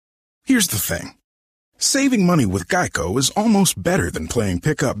Here's the thing. Saving money with Geico is almost better than playing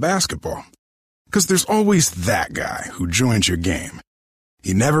pickup basketball. 'Cause there's always that guy who joins your game.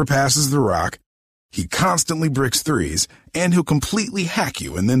 He never passes the rock, he constantly bricks threes, and he'll completely hack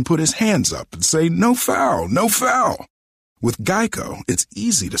you and then put his hands up and say, "No foul, no foul." With Geico, it's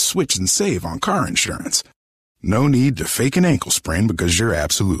easy to switch and save on car insurance. No need to fake an ankle sprain because you're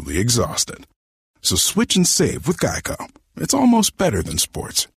absolutely exhausted. So switch and save with Geico. It's almost better than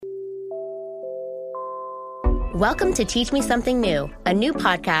sports. Welcome to Teach Me Something New, a new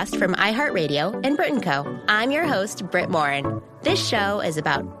podcast from iHeartRadio and Brit & Co. I'm your host, Britt Morin. This show is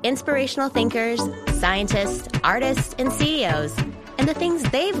about inspirational thinkers, scientists, artists, and CEOs, and the things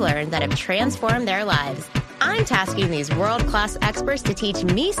they've learned that have transformed their lives. I'm tasking these world-class experts to teach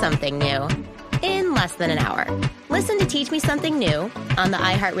me something new in less than an hour. Listen to Teach Me Something New on the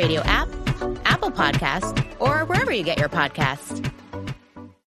iHeartRadio app, Apple Podcasts, or wherever you get your podcasts.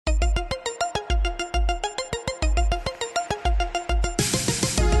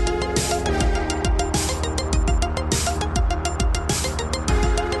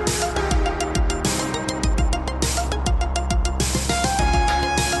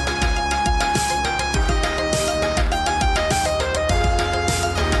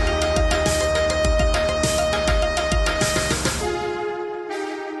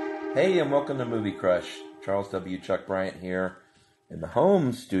 Hey, and welcome to Movie Crush. Charles W. Chuck Bryant here in the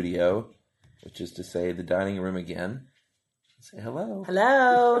home studio, which is to say the dining room again. Say hello.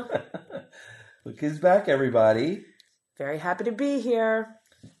 Hello. Look who's back, everybody. Very happy to be here.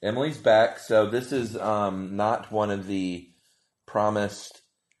 Emily's back. So this is not one of the promised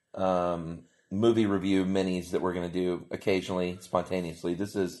movie review minis that we're going to do occasionally, spontaneously.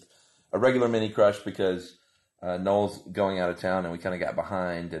 This is a regular mini crush because Noel's going out of town and we kind of got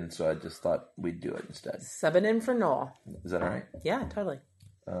behind, and so I just thought we'd do it instead. Subbing in for Noel. Is that all right? Yeah, totally.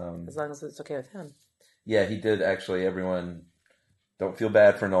 As long as it's okay with him. Yeah, he did actually. Everyone, don't feel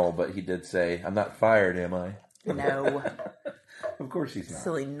bad for Noel, but he did say, "I'm not fired, am I?" No. Of course he's not.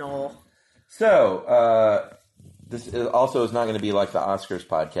 Silly Noel. So, this also is not going to be like the Oscars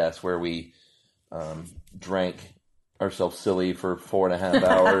podcast where we drank ourselves silly for 4.5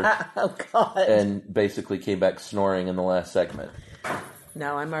 hours. Oh, God. And basically came back snoring in the last segment.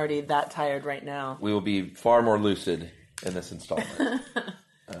 No, I'm already that tired right now. We will be far more lucid in this installment.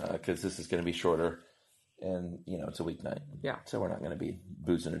 Because this is going to be shorter. And, you know, it's a weeknight. Yeah. So we're not going to be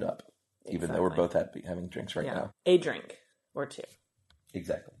boozing it up. Even though we're both having drinks right now. A drink. Or two.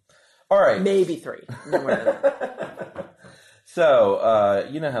 Exactly. All right. Maybe 3. No more than that. So,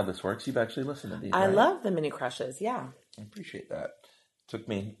 you know how this works. You've actually listened to these, I right? love the mini crushes, yeah. I appreciate that. It took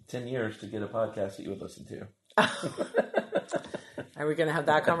me 10 years to get a podcast that you would listen to. Are we going to have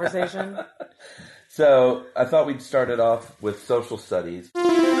that conversation? So, I thought we'd start it off with social studies.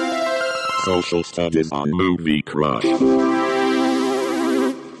 Social studies on Movie Crush.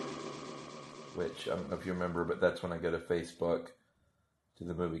 Which, I don't know if you remember, but that's when I go to Facebook, to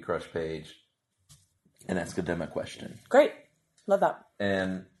the Movie Crush page, and ask them a question. Great. Love that.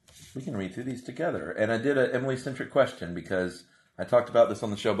 And we can read through these together. And I did an Emily-centric question because I talked about this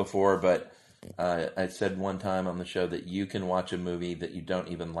on the show before, but I said one time on the show that you can watch a movie that you don't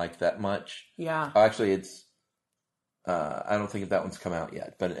even like that much. Yeah. Actually, it's... I don't think that one's come out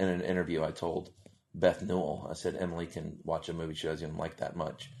yet, but in an interview I told Beth Newell, I said Emily can watch a movie she doesn't even like that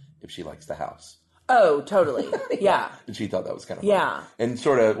much if she likes The House. Oh, totally. Yeah. And she thought that was kind of funny. Yeah. And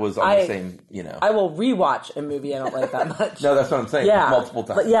sort of was on the same, you know. I will rewatch a movie I don't like that much. No, that's what I'm saying. Yeah. Multiple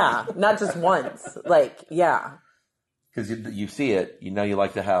times. But yeah. Not just once. Like, yeah. Because you see it, you know you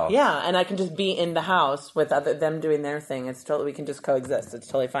like The House. Yeah, and I can just be in the house with them doing their thing. It's totally, we can just coexist. It's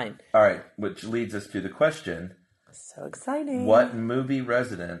totally fine. All right, which leads us to the question. So exciting. What movie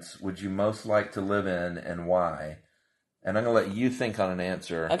residence would you most like to live in and why? And I'm going to let you think on an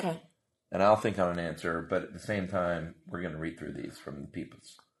answer. Okay. And I'll think on an answer, but at the same time, we're going to read through these from the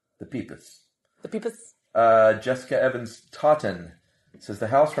Peepus. The Peepus. The Peepus. Jessica Evans Totten says, the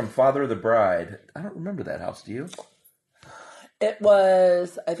house from Father of the Bride. I don't remember that house, do you? It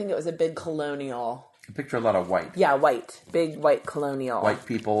was, I think it was a big colonial. I picture a lot of white. Yeah, white. Big white colonial. White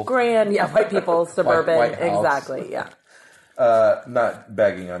people. Grand, yeah, white people, suburban. White house. Exactly, yeah. Not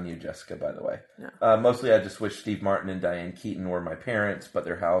bagging on you, Jessica, by the way. No. Mostly I just wish Steve Martin and Diane Keaton were my parents, but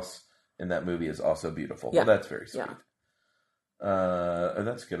their house in that movie is also beautiful. Yeah. Well, that's very sweet. Yeah.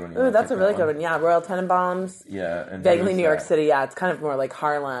 That's a good one. Ooh, that's a really good one. Yeah, Royal Tenenbaums. Yeah. And vaguely New York City, yeah. It's kind of more like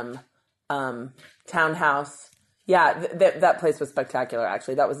Harlem. Townhouse. Yeah, that place was spectacular,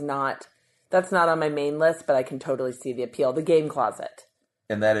 actually. That's not on my main list, but I can totally see the appeal. The Game Closet.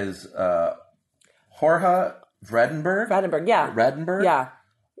 And that is Jorge Vradenberg? Vradenberg, yeah. Vradenberg? Yeah.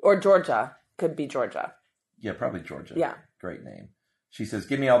 Or Georgia. Could be Georgia. Yeah, probably Georgia. Yeah. Great name. She says,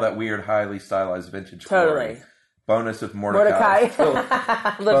 give me all that weird, highly stylized vintage Totally. glory. Bonus of Mordecai.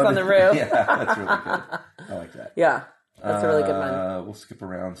 Lives on the roof. Yeah, that's really good. I like that. Yeah. That's a really good one. We'll skip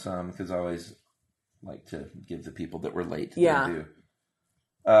around some because I always like to give the people that were late Yeah. their due.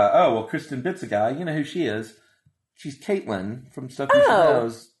 Well, Kristen Bitt's a guy. You know who she is. She's Caitlin from Stuff You Should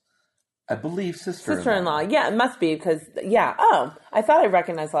Know's, I believe, sister-in-law. Yeah, it must be because, I thought I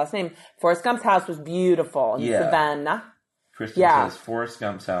recognized the last name. Forrest Gump's house was beautiful in Savannah. Kristen says Forrest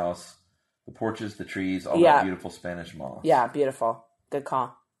Gump's house, the porches, the trees, all that beautiful Spanish moss. Yeah, beautiful. Good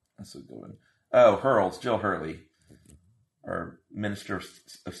call. That's a good one. Oh, Hurls, Jill Hurley, our Minister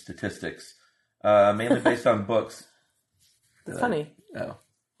of Statistics, mainly based on books. It's funny. Oh.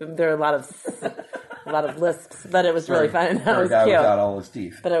 There are a lot of lisps, but it was really funny. That was guy cute. without all his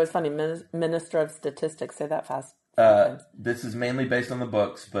teeth. But it was funny. Minister of Statistics. Say that fast. This is mainly based on the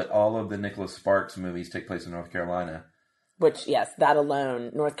books, but all of the Nicholas Sparks movies take place in North Carolina. Which, yes, that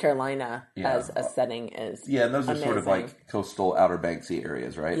alone, North Carolina as a setting is and those are amazing. sort of like coastal Outer Banksy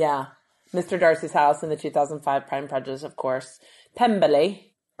areas, right? Yeah. Mr. Darcy's house in the 2005 Pride and Prejudice, of course.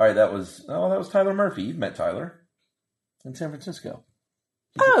 Pemberley. All right, that was Tyler Murphy. You've met Tyler in San Francisco.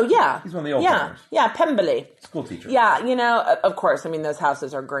 He's one of the old timers. Yeah, Pemberley. School teacher. Yeah, of course. I mean, those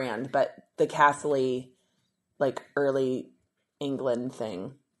houses are grand, but the castle-y, like, early England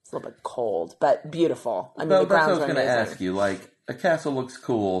thing, it's a little bit cold, but beautiful. I mean, the grounds are amazing. That's what I was going to ask you. Like, a castle looks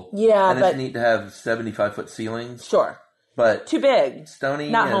cool. Yeah, and it's neat to have 75-foot ceilings. Sure. But too big. Stony.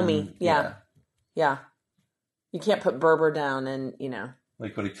 Not homey. Yeah. You can't put Berber down and,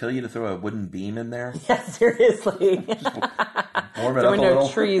 Like, would it kill you to throw a wooden beam in there? Yeah, seriously. Warm it there up were a no little.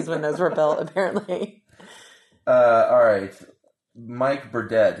 trees when those were built, apparently. All right. Mike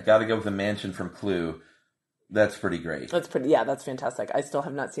Burdett. Got to go with a mansion from Clue. That's pretty great. That's fantastic. I still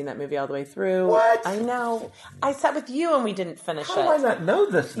have not seen that movie all the way through. What? I know. I sat with you and we didn't finish it. How do I not know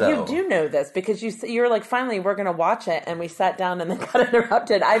this, though? You do know this because you were like, finally, we're going to watch it, and we sat down and then got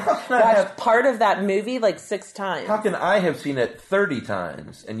interrupted. I've watched part of that movie like 6 times. How can I have seen it 30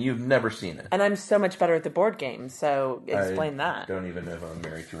 times and you've never seen it? And I'm so much better at the board game, so explain that. I don't even know who I'm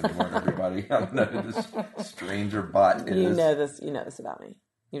married to anymore, everybody. I don't know who this stranger bot is. You know this about me.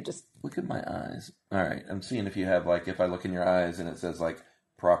 You just look at my eyes. All right, I'm seeing if you have like if I look in your eyes and it says like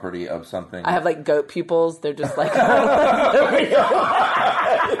property of something. I have like goat pupils. They're just like oh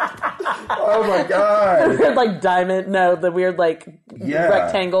my god! Weird like diamond. No, the weird like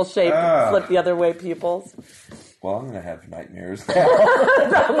rectangle shape flip the other way pupils. Well, I'm gonna have nightmares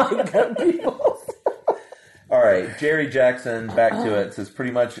now. Like goat pupils. All right, Jerry Jackson. Back to it. Says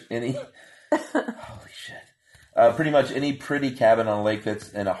pretty much any. Holy shit. Pretty much any pretty cabin on a lake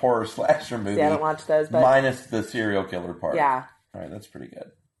that's in a horror slasher movie. See, I don't watch those, but minus the serial killer part. Yeah. All right, that's pretty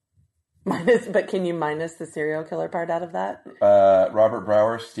good. But can you minus the serial killer part out of that? Robert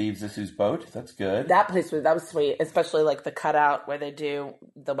Brower, Steve Zissou's boat. That's good. That was sweet, especially like the cutout where they do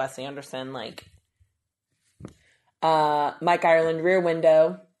the Wes Anderson like Mike Ireland Rear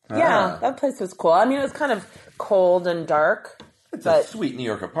Window. Yeah, that place was cool. I mean, it was kind of cold and dark. It's a sweet New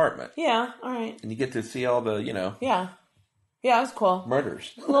York apartment. Yeah, all right. And you get to see all the, Yeah, it was cool.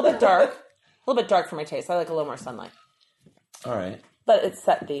 Murders. A little bit dark. A little bit dark for my taste. I like a little more sunlight. All right. But it's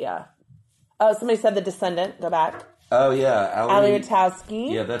set the... somebody said The Descendant. Go back. Oh, yeah. Ali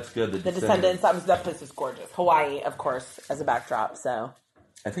Wachowski. Yeah, that's good. The Descendants. That place was gorgeous. Hawaii, of course, as a backdrop, so...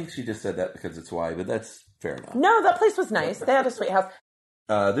 I think she just said that because it's Hawaii, but that's fair enough. No, that place was nice. They had a sweet house.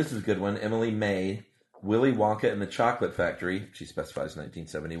 This is a good one. Emily May, Willy Wonka and the Chocolate Factory. She specifies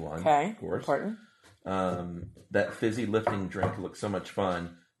 1971. Okay, of course. Important. That fizzy lifting drink looks so much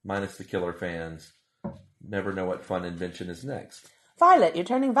fun, minus the killer fans. Never know what fun invention is next. Violet, you're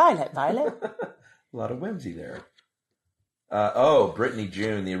turning violet, Violet. A lot of whimsy there. Brittany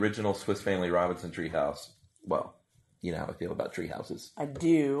June, the original Swiss Family Robinson treehouse. Well, you know how I feel about treehouses. I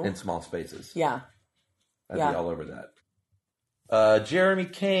do. In small spaces. Yeah. I'd be all over that. Jeremy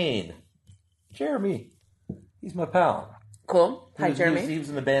Kane. Jeremy. He's my pal. Cool. Hi, Jeremy. He was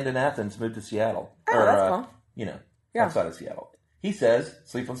in the band in Athens, moved to Seattle. Oh, that's cool. Outside of Seattle. He says,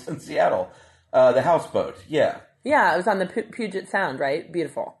 Sleepless in Seattle. The houseboat. Yeah. Yeah, it was on the Puget Sound, right?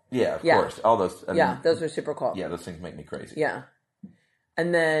 Beautiful. Yeah, of course. All those. Those were super cool. Yeah, those things make me crazy. Yeah.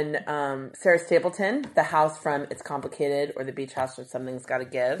 And then Sarah Stapleton, the house from It's Complicated or The Beach House or Something's Gotta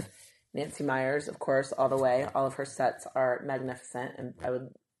Give. Nancy Myers, of course, all the way. All of her sets are magnificent, and I would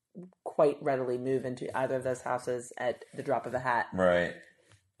quite readily move into either of those houses at the drop of a hat. Right.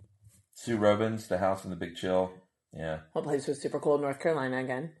 Sue Robbins, The House in the Big Chill. Yeah. That place was super cool. North Carolina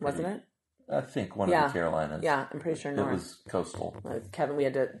again, wasn't it? I think one Yeah. of the Carolinas. Yeah, I'm pretty sure It north. was coastal. Kevin, we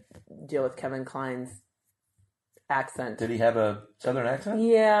had to deal with Kevin Kline's accent. Did he have a southern accent?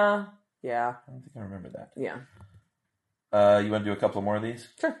 Yeah. I don't think I remember that. Yeah. You want to do a couple more of these?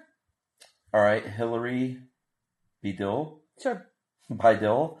 Sure. All right, Hillary Bidil. Sure.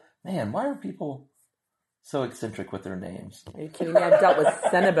 Bidil. Man, why are people so eccentric with their names? Are you kidding me? I've dealt with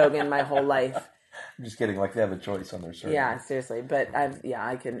Senebogen my whole life. I'm just kidding. Like they have a choice on their surname. Yeah, seriously. But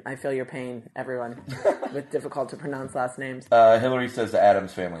I feel your pain, everyone, with difficult to pronounce last names. Hillary says the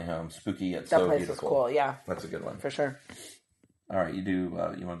Addams Family Home. Spooky yet That so place beautiful. was cool. Yeah, That's a good one. for sure. All right, you do.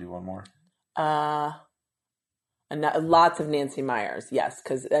 You want to do one more? Lots of Nancy Meyers, yes,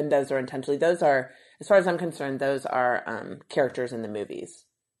 and those are intentionally. Those are, as far as I'm concerned, those are characters in the movies.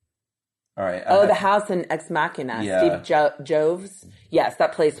 All right. The house in Ex Machina, Yeah. Steve Joves. Yes,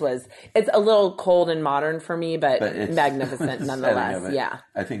 that place it's a little cold and modern for me, but it's magnificent the nonetheless. setting of it. Yeah.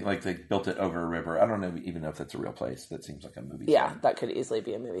 I think like they built it over a river. I don't know even know if that's a real place. That seems like a movie. Yeah, set. that could easily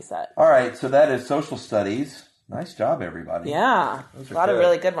be a movie set. All right, so that is social studies. Nice job, everybody. Yeah, Those a are lot of good.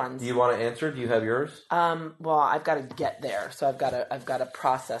 really good ones. Do you want to answer? Do you have yours? Well, I've got to get there, so I've got a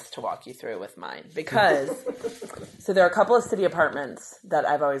process to walk you through with mine because so there are a couple of city apartments that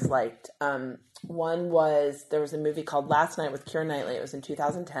I've always liked. One was there was a movie called Last Night with Keira Knightley. It was in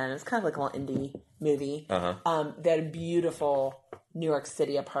 2010. It was kind of like a little indie movie. They had a beautiful New York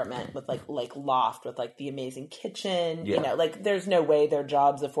City apartment with like loft with like the amazing kitchen. Yeah. You know, like there's no way their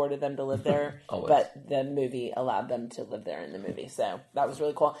jobs afforded them to live there, Always. but the movie allowed them to live there in the movie. So that was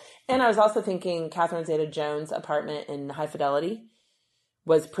really cool. And I was also thinking Catherine Zeta-Jones' apartment in High Fidelity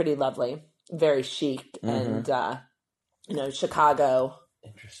was pretty lovely, very chic, and Chicago.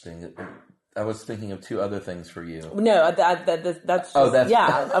 Interesting. I was thinking of two other things for you. No, that's just,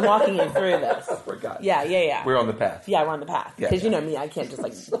 I'm walking you through this. I forgot. Yeah. We're on the path. Yeah, we're on the path. Yeah. Because you know me, I can't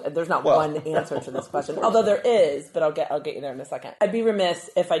just there's not one answer to this question. Although there is, but I'll get you there in a second. I'd be remiss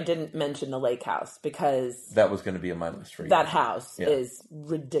if I didn't mention the Lake House because That was going to be on my list for you. that house is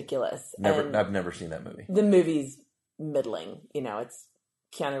ridiculous. And I've never seen that movie. the movie's middling. You know, it's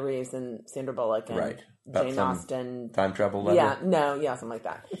Keanu Reeves and Sandra Bullock and Right. About Jane some Austen. Time travel letter? Something like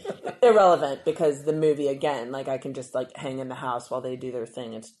that. Irrelevant because the movie again, like I can just like hang in the house while they do their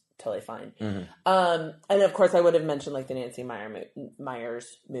thing. It's totally fine. And of course, I would have mentioned like the Nancy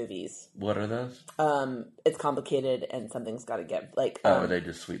Meyers movies. What are those? It's Complicated and Something's Got to Give. Like, Are they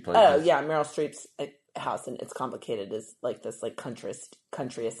just sweet places? oh yeah, Meryl Streep's house and It's Complicated is like this like country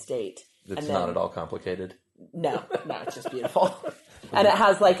estate. It's and not then- at all complicated. No, it's just beautiful. And it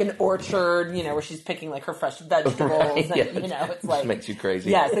has like an orchard, you know, where she's picking like her fresh vegetables. Right, And, yes. you know, it's like. Makes you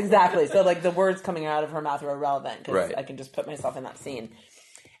crazy. Yes, exactly. So like the words coming out of her mouth are irrelevant because Right. I can just put myself in that scene.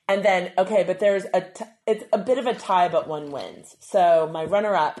 And then, okay, but there's it's a bit of a tie, but one wins. So my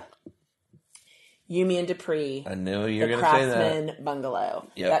runner-up, Yumi and Dupree. I knew you were The going to say that. Craftsman Bungalow.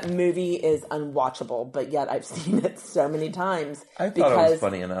 Yep. That movie is unwatchable, but yet I've seen it so many times. I thought it because was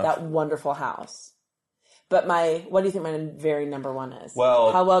funny enough. That wonderful house. But what do you think my very number one is?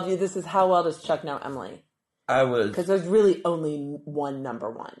 Well- how well does Chuck know Emily? Because Because there's really only one number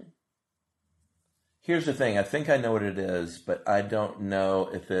one. here's the thing. I think I know what it is, but I don't know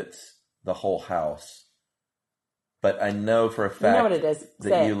if it's the whole house. But I know for a fact You know what it is. that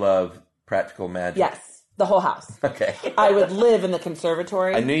Say you it. love Practical Magic. Yes, the whole house. Okay. I would live in the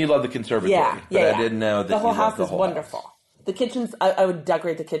conservatory. I knew you loved the conservatory, but I didn't know that the whole you house loved the is whole wonderful. house. The kitchen's. I would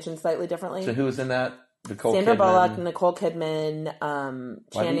decorate the kitchen slightly differently. So who was in that? Nicole Sandra Kidman? Bullock, Nicole Kidman, Why do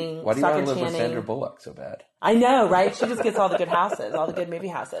Channing, you want Stockard to live with Channing. Sandra Bullock so bad? I know, right? She just gets all the good houses, all the good movie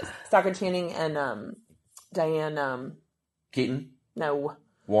houses. Stockard Channing and Diane. Keaton? No,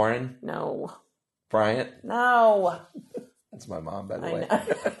 Warren? Bryant? no. That's my mom, by the I way.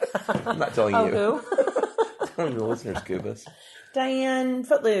 know. I'm not telling Oh, you. who? Telling the listeners, Goobus. Diane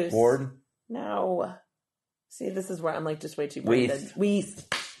Footloose. Ward? No. See, this is where I'm like just way too Weast. branded.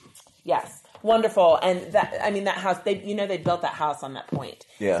 Weast. Yes. Wonderful. And that house, they built that house on that point.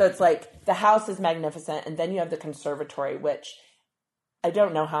 Yeah. So it's like the house is magnificent and then you have the conservatory, which I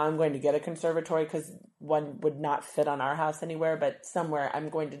don't know how I'm going to get a conservatory because one would not fit on our house anywhere, but somewhere I'm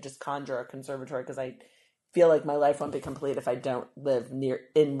going to just conjure a conservatory because I feel like my life won't be complete if I don't live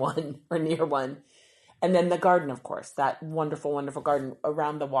in one or near one. And then the garden, of course, that wonderful, wonderful garden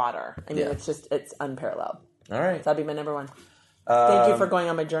around the water. I mean, Yeah. it's unparalleled. All right. So that'd be my number one. Thank you for going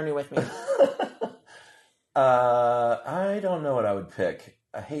on my journey with me. I don't know what I would pick.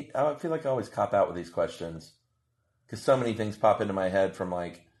 I feel like I always cop out with these questions because so many things pop into my head from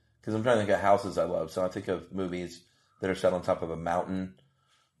because I'm trying to think of houses I love. So I think of movies that are set on top of a mountain,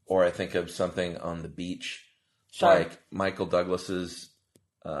 or I think of something on the beach, Sure. like Michael Douglas's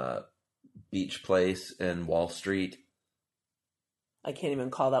beach place in Wall Street. I can't even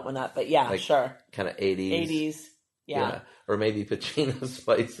call that one up, but yeah, Like, sure. Kind of 80s. 80s. Yeah. Or maybe Pacino's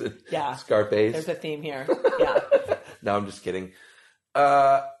place in Yeah. Scarface. There's a theme here. Yeah. No, I'm just kidding.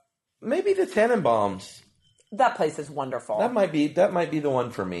 Maybe the Tenenbaums. That place is wonderful. That might be the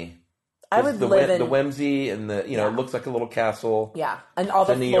one for me. I would live in the whimsy and the it looks like a little castle. Yeah, and all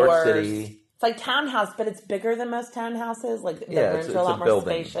the New floors. York City. It's like townhouse, but it's bigger than most townhouses. Like the rooms it's are a lot a more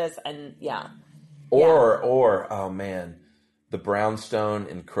building. spacious, and Or oh man, the brownstone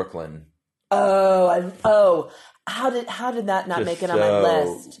in Crooklyn. How did that not Just make it on my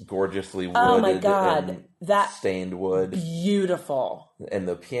list? Gorgeously wooded. Oh my God, and that stained wood beautiful. and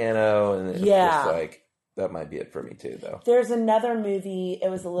the piano and it's just like that might be it for me too, though. There's another movie. It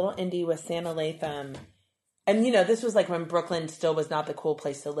was a little indie with Santa Latham. And, this was like when Brooklyn still was not the cool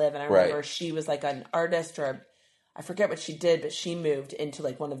place to live. And I remember she was like an artist I forget what she did, but she moved into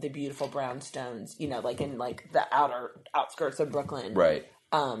like one of the beautiful brownstones, like in like the outskirts of Brooklyn. Right.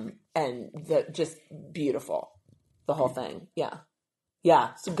 And just beautiful. The whole thing. Yeah. Yeah.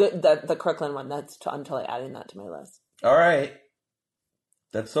 So good. The Crooklyn one, I'm totally adding that to my list. All right.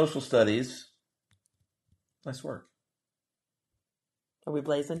 That's social studies. Nice work. Are we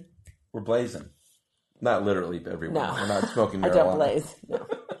blazing? We're blazing. Not literally, everyone. No. We're not smoking marijuana. I don't blaze. No.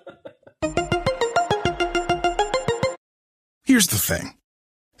 Here's the thing.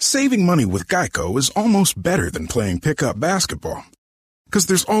 Saving money with Geico is almost better than playing pickup basketball. Because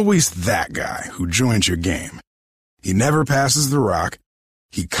there's always that guy who joins your game. He never passes the rock,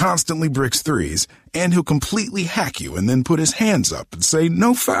 he constantly bricks threes, and he'll completely hack you and then put his hands up and say,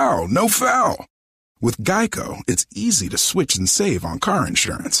 "No foul, no foul." With Geico, it's easy to switch and save on car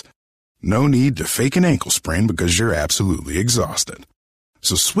insurance. No need to fake an ankle sprain because you're absolutely exhausted.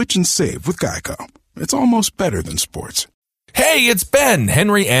 So switch and save with Geico. It's almost better than sports. Hey, it's Ben,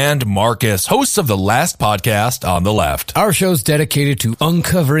 Henry, and Marcus, hosts of the Last Podcast on the Left. Our show's dedicated to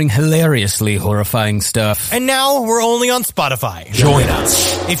uncovering hilariously horrifying stuff. And now we're only on Spotify. Join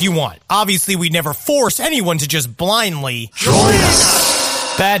us if you want. Obviously, we never force anyone to just blindly join us.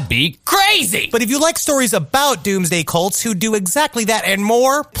 That'd be crazy! But if you like stories about doomsday cults who do exactly that and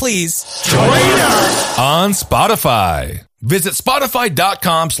more, please join us on Spotify. Visit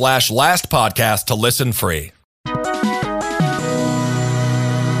Spotify.com/lastpodcast to listen free.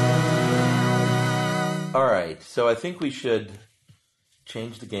 All right, so I think we should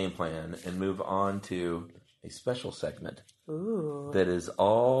change the game plan and move on to a special segment that is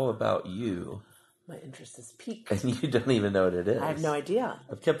all about you. My interest is piqued. And you don't even know what it is. I have no idea.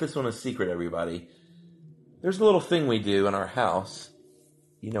 I've kept this one a secret, everybody. There's a little thing we do in our house.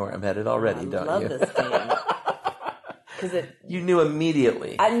 You know where I'm headed already, don't you? I love this game. You knew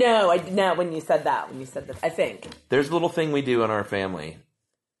immediately. I know. When you said that. I think. There's a little thing we do in our family,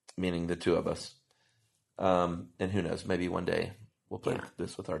 meaning the two of us. And who knows, maybe one day we'll play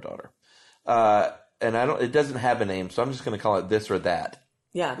this with our daughter. And it doesn't have a name, so I'm just going to call it this or that.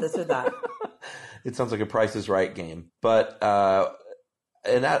 Yeah, this or that. It sounds like a Price is Right game. But,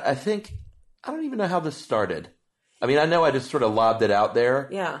 and I think, I don't even know how this started. I mean, I know I just sort of lobbed it out there.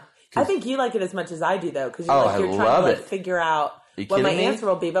 Yeah. I think you like it as much as I do, though, because you're trying to figure out what my answer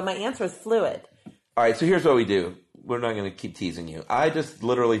will be, but my answer is fluid. All right, so here's what we do. We're not going to keep teasing you. I just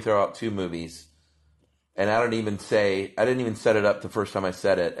literally throw out two movies, and I didn't even set it up the first time I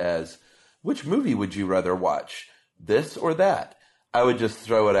said it as, which movie would you rather watch, this or that? I would just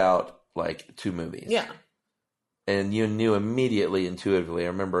throw it out like two movies. Yeah. And you knew immediately, intuitively. I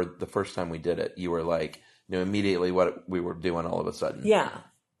remember the first time we did it, you were like, knew immediately what we were doing all of a sudden. Yeah.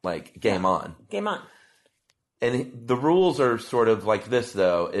 Like, game on. Game on. And the rules are sort of like this,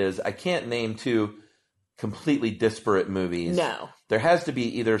 though, is I can't name two completely disparate movies. No. There has to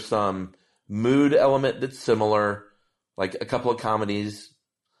be either some mood element that's similar, like a couple of comedies,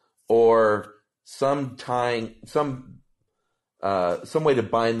 or some way to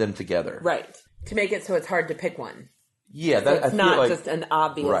bind them together. Right. To make it so it's hard to pick one. Yeah. So it's not just an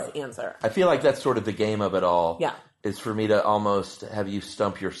obvious answer. I feel like that's sort of the game of it all. Yeah. Is for me to almost have you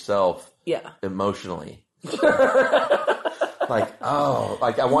stump yourself emotionally. Like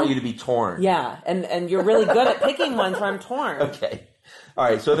I want you to be torn. Yeah. And you're really good at picking ones where I'm torn. Okay. All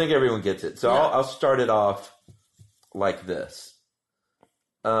right. So I think everyone gets it. So I'll start it off like this.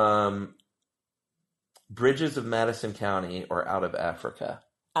 Bridges of Madison County or Out of Africa?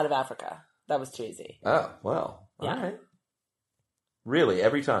 Out of Africa. That was too easy. Oh, well. All Yeah. right. Really?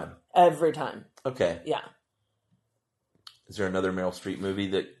 Every time? Every time. Okay. Yeah. Is there another Meryl Streep movie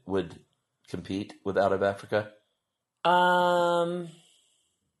that would compete with Out of Africa? I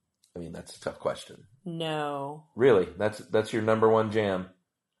mean, that's a tough question. No. Really? That's your number one jam?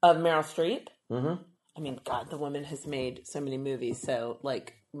 Of Meryl Streep? Mm-hmm. I mean, God, the woman has made so many movies, so,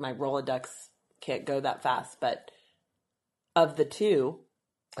 like, my Rolodex can't go that fast, but of the two...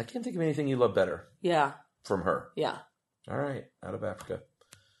 I can't think of anything you love better. Yeah. From her. Yeah. All right. Out of Africa.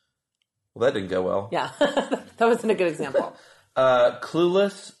 Well, that didn't go well. Yeah. That wasn't a good example.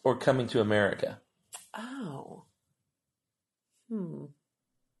 Clueless or Coming to America? Oh.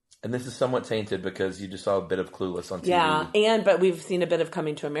 And this is somewhat tainted because you just saw a bit of Clueless on TV. Yeah, but we've seen a bit of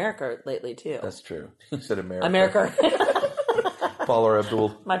Coming to America lately, too. That's true. You said America. America. Paula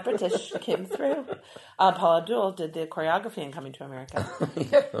Abdul. My British came through. Paula Abdul did the choreography in Coming to America.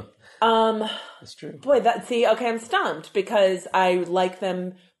 Yeah. That's true. Boy, okay, I'm stumped because I like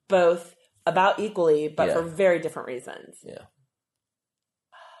them both about equally, but for very different reasons. Yeah.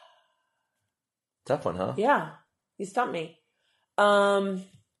 Tough one, huh? Yeah. You stumped me. I'm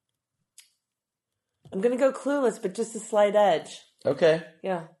going to go Clueless, but just a slight edge. Okay.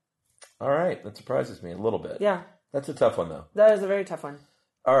 Yeah. All right. That surprises me a little bit. Yeah. That's a tough one, though. That is a very tough one.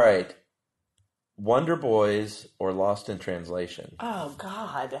 All right. Wonder Boys or Lost in Translation? Oh,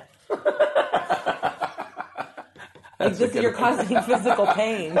 God. Like this, you're causing physical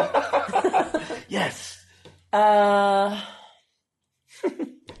pain. Yes.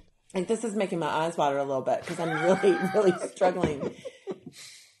 Like this is making my eyes water a little bit because I'm really, really struggling.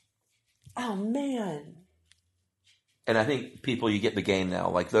 Oh, man. And I think people, you get the game now.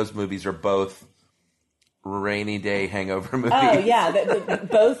 Like those movies are both rainy day hangover movies. Oh, yeah.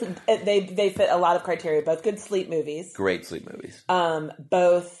 Both, they fit a lot of criteria. Both good sleep movies. Great sleep movies.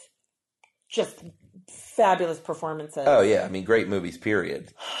 Both just fabulous performances. Oh, yeah. I mean, great movies,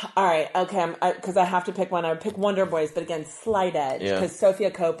 period. All right. Okay. Because I have to pick one. I would pick Wonder Boys, but again, slight edge. Because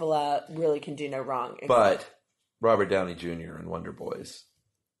Sofia Coppola really can do no wrong. But Robert Downey Jr. in Wonder Boys,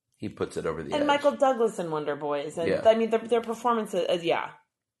 he puts it over the edge. And Michael Douglas in Wonder Boys. And I mean, their performances,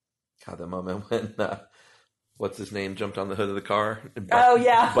 God, the moment when, what's his name, jumped on the hood of the car? And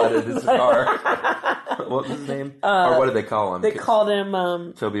butted his car. What was his name? Or what did they call him? They called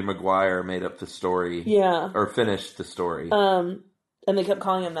him... Tobey Maguire made up the story. Yeah. Or finished the story. And they kept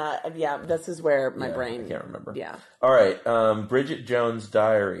calling him that. Yeah, this is where my brain... I can't remember. Yeah. All right. Bridget Jones'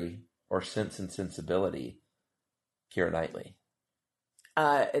 Diary or Sense and Sensibility? Keira Knightley.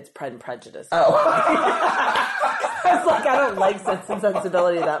 It's Pride and Prejudice. Oh. I was like, I don't like Sense and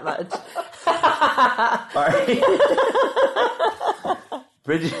Sensibility that much. All right.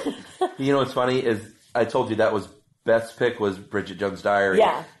 Bridget, you know what's funny is I told you that was best pick was Bridget Jones' Diary.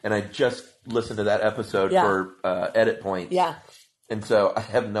 Yeah. And I just listened to that episode for edit points. Yeah. And so I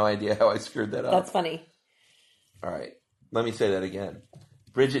have no idea how I screwed that up. That's funny. All right. Let me say that again.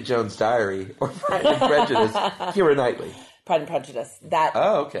 Bridget Jones' Diary or Pride and Prejudice, Keira Knightley. Pride and Prejudice. That.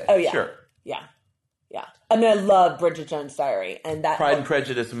 Oh, okay. Oh, yeah. Sure. Yeah. Yeah. I mean, I love Bridget Jones' Diary. And that Pride and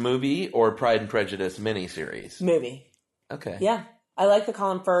Prejudice movie or Pride and Prejudice miniseries? Movie. Okay. Yeah. I like the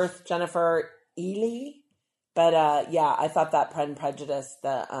Colin Firth, Jennifer Ely. But, I thought that Pride and Prejudice,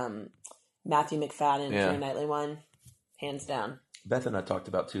 the Matthew McFadden, Keira Knightley one, hands down. Beth and I talked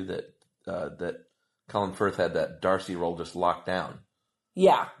about, too, that Colin Firth had that Darcy role just locked down.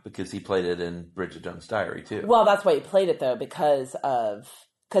 Yeah. Because he played it in Bridget Jones' Diary, too. Well, that's why he played it, though, because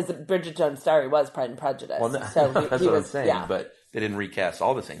Bridget Jones' Diary was Pride and Prejudice. Well, that's what I'm saying, but they didn't recast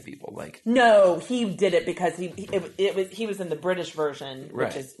all the same people. No, he did it because he was in the British version,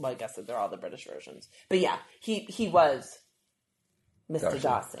 which is, well, I guess that they're all the British versions. But yeah, he was Mr.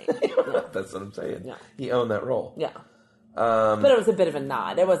 Darcy. Yeah. That's what I'm saying. Yeah. He owned that role. Yeah. But it was a bit of a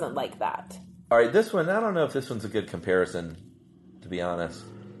nod. It wasn't like that. All right, this one, I don't know if this one's a good comparison, to be honest.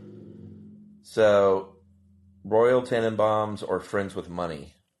 So, Royal Tenenbaums or Friends with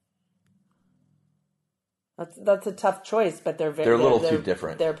Money? That's a tough choice, but they're a little too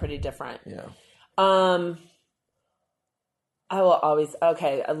different. They're pretty different. Yeah. I will always,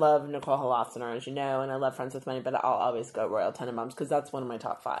 I love Nicole Holofcener, as you know, and I love Friends with Money, but I'll always go Royal Tenenbaums because that's one of my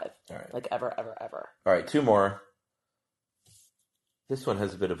top 5. All right. Like ever, ever, ever. All right, 2 more. This one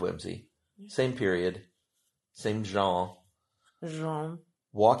has a bit of whimsy. Same period. Same genre.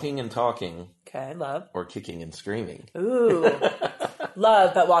 Walking and Talking. Okay, love. Or Kicking and Screaming. Ooh.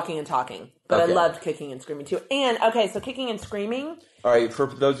 Love, but Walking and Talking. But Okay. I loved Kicking and Screaming, too. And, so Kicking and Screaming. All right, for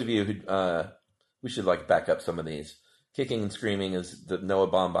those of you who, we should back up some of these. Kicking and Screaming is the Noah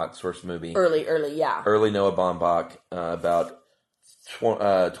Baumbach source movie. Early, yeah. Early Noah Baumbach, about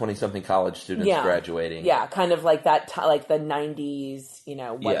 20-something college students graduating. Yeah, kind of like that, like the 90s,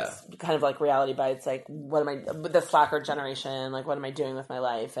 kind of like reality bites, like the slacker generation, like what am I doing with my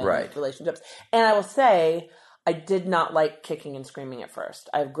life and relationships. And I will say, I did not like Kicking and Screaming at first.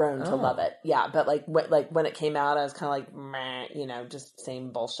 I've grown to love it. Yeah, but when it came out, I was kind of like, meh, just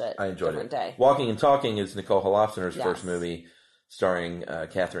same bullshit. I enjoyed different it. day. Walking and Talking is Nicole Holofcener's Yes. first movie, starring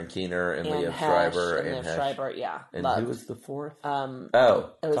Catherine Keener and Liev Hesh Schreiber and and Liev Hesh. Schreiber, yeah. And loved. who was the fourth? It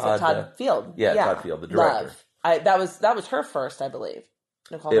was Todd Field. Yeah, Todd Field, the director. Love. That was her first, I believe.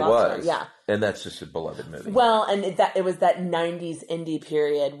 Nicole It Holofcener, was. yeah. And that's just a beloved movie. Well, and it was that 90s indie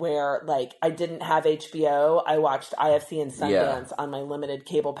period where, I didn't have HBO. I watched IFC and Sundance on my limited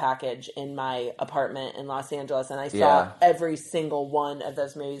cable package in my apartment in Los Angeles, and I saw every single one of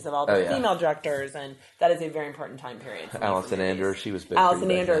those movies of all the female directors, and that is a very important time period. Allison Anders, she was big.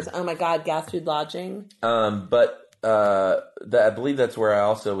 Allison Anders, oh my God, Gas Food Lodging. But I believe that's where I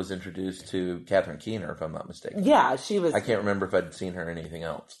also was introduced to Catherine Keener, if I'm not mistaken. Yeah, she was. I can't remember if I'd seen her in anything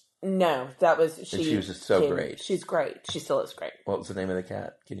else. No, that was she. And she was just so great. She's great. She still is great. What was the name of the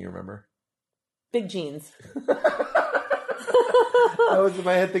cat? Can you remember? Big Jeans. I was in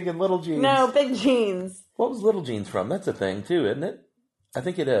my head thinking Little Jeans. No, Big Jeans. What was Little Jeans from? That's a thing too, isn't it? I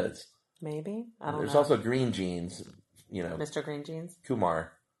think it is. Maybe. I don't know. There's also Green Jeans. Mr. Green Jeans.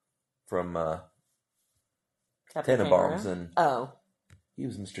 Kumar from Captain Tenenbaums, Kangaroo? and he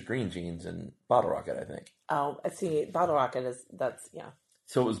was Mr. Green Jeans in Bottle Rocket, I think. Oh, I see. Bottle Rocket that's.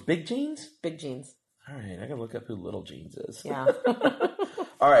 So it was Big Jeans? Big Jeans. All right, I gotta look up who Little Jeans is. Yeah.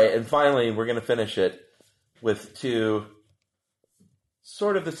 All right, and finally, we're gonna finish it with two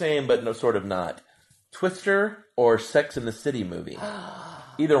sort of the same, but no, sort of not. Twister or Sex and the City movie.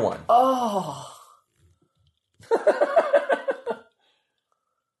 Either one. Oh.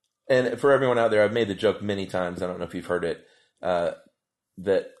 And for everyone out there, I've made the joke many times, I don't know if you've heard it,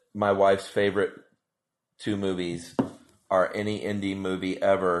 that my wife's favorite two movies are Any Indie Movie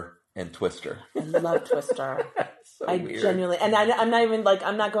Ever and Twister. I love Twister. So I weird. genuinely, and I'm not even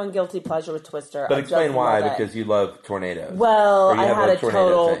I'm not going guilty pleasure with Twister. But I explain just why, love it. because you love tornadoes. Well, Or you I have had a a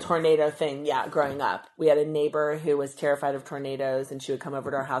total thing. tornado thing, growing up. We had a neighbor who was terrified of tornadoes, and she would come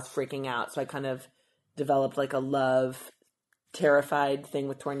over to our house freaking out. So I kind of developed a love, terrified thing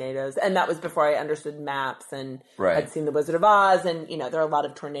with tornadoes. And that was before I understood maps and had seen The Wizard of Oz. And, there are a lot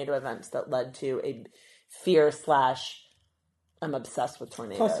of tornado events that led to a fear / I'm obsessed with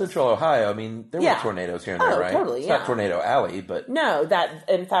tornadoes. Plus Central Ohio, there were tornadoes here and there, right? Totally, it's not Tornado Alley, but... No,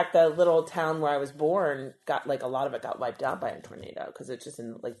 in fact, the little town where I was born got, a lot of it got wiped out by a tornado because it's just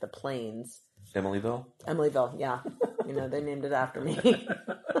in, the plains. Emilyville, yeah. They named it after me.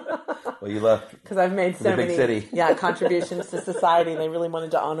 Well, you left because I've made so big many city. Contributions to society. They really wanted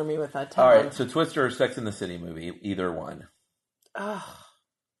to honor me with that title. All right, so Twister or Sex and the City movie, either one. Oh.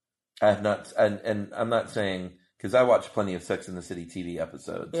 I have not, and I'm not saying, because I watched plenty of Sex and the City TV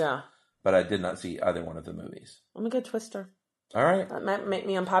episodes. Yeah. But I did not see either one of the movies. I'm a good Twister. All right. That might make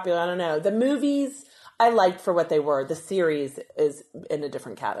me unpopular. I don't know. The movies I liked for what they were. The series is in a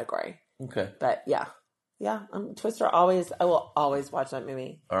different category. Okay. But yeah, Twister I will always watch that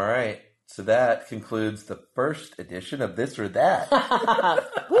movie. All right. So that concludes the first edition of This or That.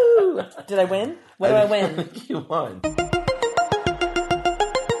 Woo! Did I win? What do I win? I think you won.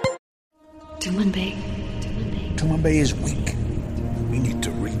 Tumanbay is weak. We need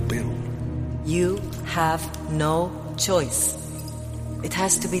to rebuild. You have no choice. It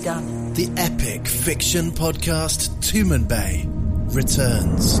has to be done. The epic fiction podcast Tumanbay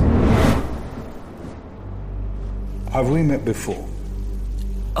returns. Have we met before?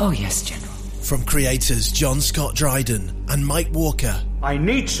 Oh, yes, General. From creators John Scott Dryden and Mike Walker. I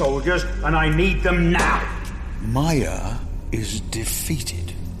need soldiers, and I need them now. Maya is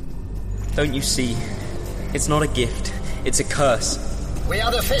defeated. Don't you see? It's not a gift. It's a curse. We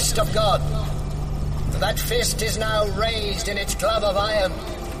are the fist of God. That fist is now raised in its glove of iron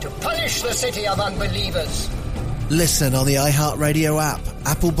to punish the city of unbelievers. Listen on the iHeartRadio app,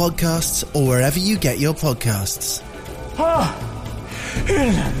 Apple Podcasts, or wherever you get your podcasts.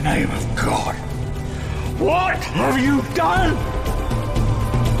 In the name of God, what have you done?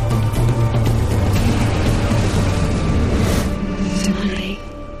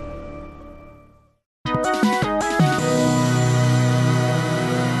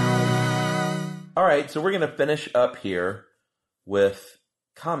 All right, so we're going to finish up here with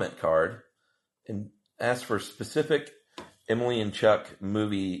comment card and ask for specific Emily and Chuck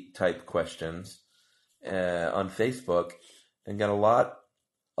movie type questions on Facebook, and got a lot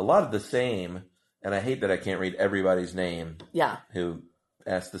of the same. And I hate that I can't read everybody's name. Yeah. Who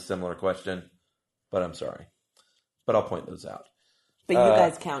asked the similar question, but I'm sorry. But I'll point those out. But you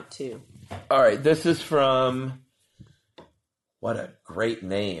guys count too. All right, this is from. What a great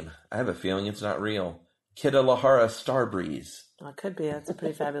name. I have a feeling it's not real. Kidalahara Starbreeze. Well, it could be. That's a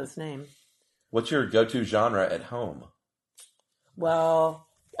pretty fabulous name. What's your go-to genre at home? Well,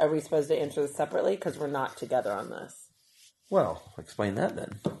 are we supposed to answer this separately? Because we're not together on this. Well, explain that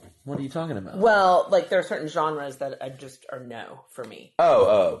then. What are you talking about? Well, like there are certain genres that I just are no for me.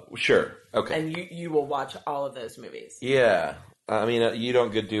 Oh, sure. Okay. And you will watch all of those movies. Yeah. I mean, you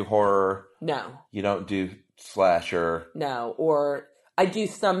don't do horror. No. You don't do slasher. No. Or I do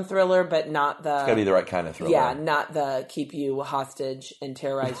some thriller, but not the... It's got to be the right kind of thriller. Yeah, not the keep you hostage and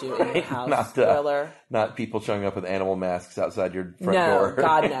terrorize you in your house thriller. Not people showing up with animal masks outside your front door. No,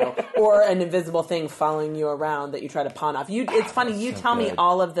 God, no. Or an invisible thing following you around that you try to pawn off. It's funny, you tell me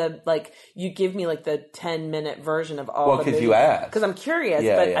all of the, like, you give me, like, the 10-minute version of all the movies. Well, because you asked. Because I'm curious,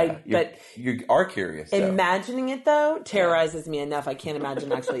 You are curious, though. Imagining it, though, terrorizes me enough. I can't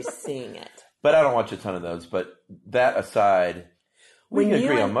imagine actually seeing it. But I don't watch a ton of those. But that aside... We can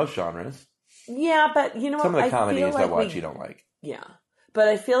agree on most genres. Yeah, but you know what? Some of the comedies I watch you don't like. Yeah. But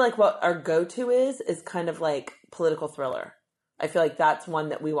I feel like what our go-to is kind of like political thriller. I feel like that's one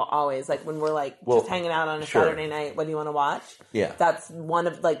that we will always, like when we're like just hanging out on a Saturday night, what do you want to watch? Yeah. That's one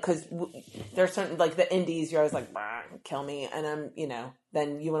of like, because there's certain, like the indies, you're always like, kill me. And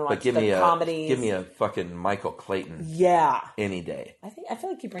then you want to watch the comedies. Give me a fucking Michael Clayton. Yeah. Any day. I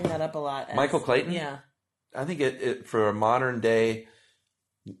feel like you bring that up a lot. Michael Clayton? Yeah. I think it for a modern day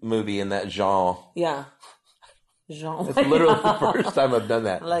movie in that genre. Yeah. Jean. It's literally the first time I've done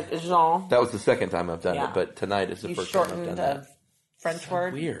that. Like Jean. That was the second time I've done it, but tonight is the first time I've done that. French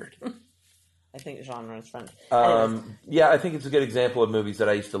word. Weird. I think genre is French. Yeah, I think it's a good example of movies that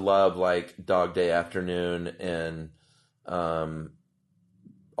I used to love, like Dog Day Afternoon and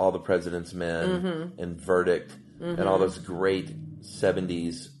All the President's Men and Verdict and all those great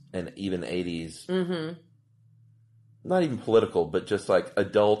 70s and even 80s. Mm-hmm. Not even political, but just like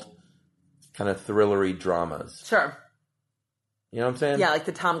adult kind of thrillery dramas. Sure. You know what I'm saying? Yeah, like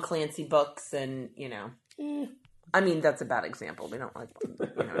the Tom Clancy books and, I mean, that's a bad example. We don't like,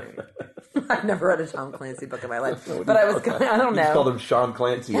 what I mean? I've never read a Tom Clancy book in my life. But I was I don't know. You called him Sean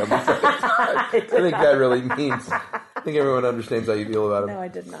Clancy. I think that really means, I think everyone understands how you feel about him. No, I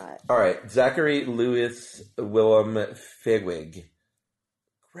did not. All right. Zachary Louis Willem Fewig.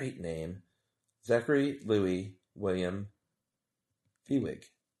 Great name. Zachary Louis William Fewig.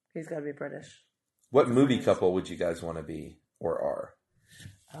 He's got to be British. What movie couple would you guys want to be or are?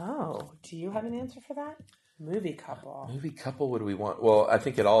 Oh, do you have an answer for that? Movie couple. Movie couple would we want? Well, I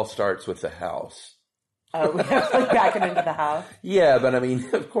think it all starts with the house. Oh, we have to like backing into the house? Yeah, but I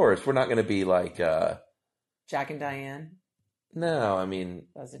mean, of course, we're not going to be like... Jack and Diane? No, I mean...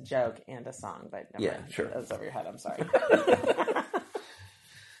 That was a joke and a song, but never yeah, mind. Sure. That was over your head, I'm sorry.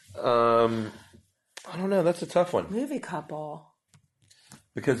 I don't know. That's a tough one. Movie couple.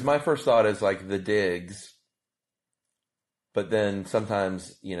 Because my first thought is like The Diggs, but then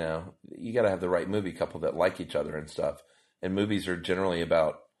sometimes, you got to have the right movie couple that like each other and stuff. And movies are generally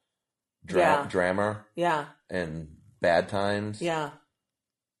about drama. Yeah. And bad times. Yeah.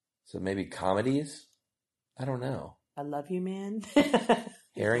 So maybe comedies? I don't know. I Love You, Man.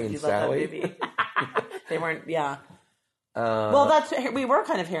 Harry and Sally. They weren't, yeah. Well, we were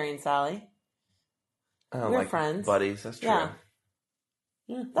kind of Harry and Sally. We were like friends. Buddies, that's true. Yeah,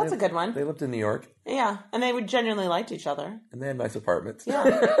 that's a good one. They lived in New York. Yeah, and they genuinely liked each other. And they had nice apartments. Yeah,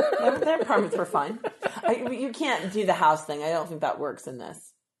 their apartments were fun. You can't do the house thing. I don't think that works in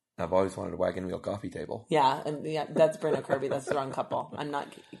this. I've always wanted a wagon wheel coffee table. Yeah, that's Bruno Kirby. That's the wrong couple. I'm not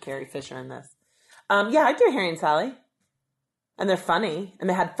Carrie Fisher in this. Yeah, I do Harry and Sally. And they're funny. And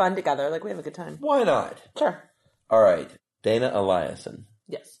they had fun together. Like, we have a good time. Why not? Sure. All right. Dana Eliason.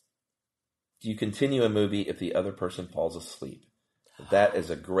 Yes. Do you continue a movie if the other person falls asleep? That is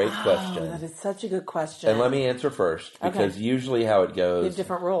a great question. That is such a good question. And let me answer first, because usually how it goes... We have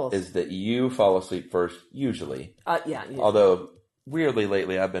different rules. ...is that you fall asleep first, usually. Yeah. Usually. Although, weirdly,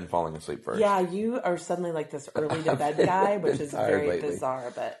 lately, I've been falling asleep first. Yeah, you are suddenly like this early to bed guy, which is very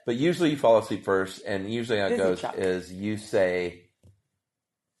bizarre. But usually you fall asleep first, and usually how it goes is you say,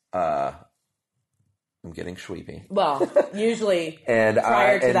 I'm getting sleepy. Well, usually and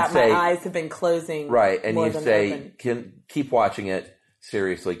prior to that, my eyes have been closing. Right, and you say, keep watching it.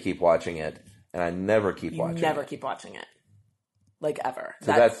 Seriously, keep watching it. And I never keep watching it. You never keep watching it. Like, ever.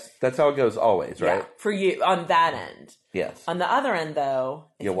 So that's how it goes always, right? Yeah, for you, on that end. Yes. On the other end,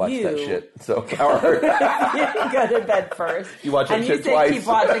 though, you'll watch that shit. So, coward. You go to bed first. You watch that shit twice. And you say, keep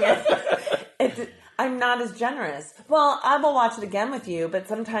watching it. I'm not as generous. Well, I will watch it again with you, but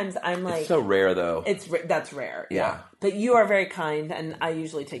sometimes I'm like... It's so rare, though. That's rare. Yeah. But you are very kind, and I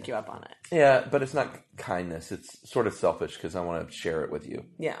usually take you up on it. Yeah, but it's not kindness. It's sort of selfish, because I want to share it with you.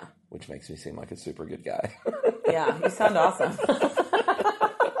 Yeah. Which makes me seem like a super good guy. Yeah, you sound awesome.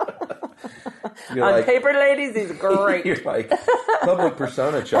 You're On like, Paper Ladies, he's great. You're like, public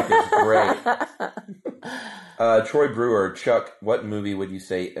persona Chuck is great. Troy Brewer, Chuck, what movie would you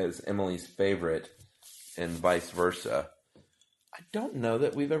say is Emily's favorite and vice versa? I don't know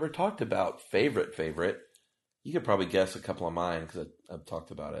that we've ever talked about favorite. You could probably guess a couple of mine because I've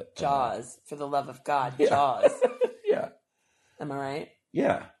talked about it. Jaws, for the love of God, Yeah. Jaws. Yeah. Am I right?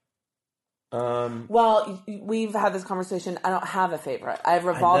 Yeah. Well, we've had this conversation. I don't have a favorite. I have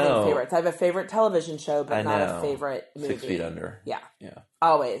revolving favorites. I have a favorite television show, but not a favorite movie. 6 Feet Under. Yeah. Yeah.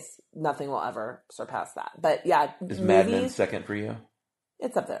 Always. Nothing will ever surpass that. But yeah, Is movies, Mad Men second for you?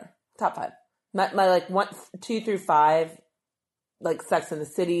 It's up there. Top 5. My like 1, 2 through 5, like Sex and the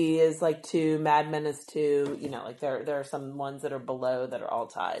City is like 2, Mad Men is 2. You know, like there are some ones that are below that are all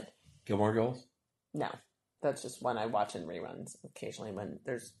tied. Gilmore Girls? No. That's just one I watch in reruns occasionally when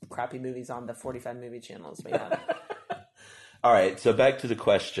there's crappy movies on the 45 movie channels we have. All right, so back to the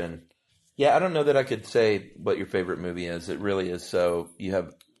question. Yeah, I don't know that I could say what your favorite movie is. It really is so you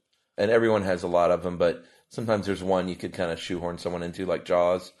have, and everyone has a lot of them, but sometimes there's one you could kind of shoehorn someone into, like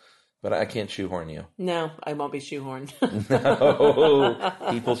Jaws, but I can't shoehorn you. No, I won't be shoehorned. No,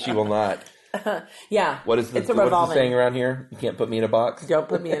 people, she will not. Yeah. What is the saying around here? You can't put me in a box? Don't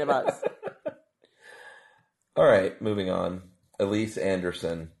put me in a box. All right, moving on. Elise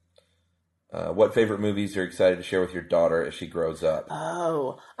Anderson. What favorite movies are you excited to share with your daughter as she grows up?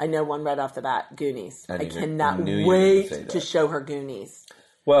 Oh, I know one right off the bat. Goonies. I cannot knew wait to show her Goonies.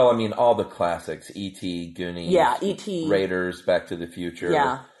 Well, I mean, all the classics. E.T., Goonies. Yeah, E.T. Raiders, Back to the Future.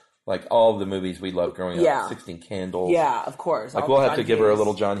 Yeah. Like all the movies we loved growing up. 16 Candles. Yeah, of course. Like we'll have to give her a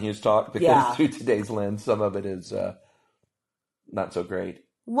little John Hughes talk because through today's lens, some of it is not so great.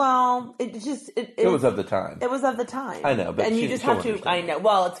 Well, it was of the time. It was of the time. I know, but and you just have to. Understand. I know.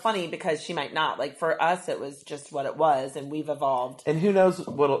 Well, it's funny because she might not. Like for us, it was just what it was, and we've evolved. And who knows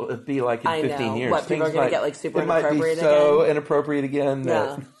what it'll be like in 15 years? What people are going to get like super inappropriate again. It might be so inappropriate again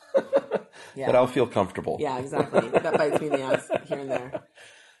that, that I'll feel comfortable. Yeah, exactly. That bites me in the ass here and there.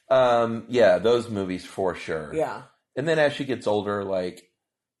 Yeah, those movies for sure. Yeah. And then as she gets older, like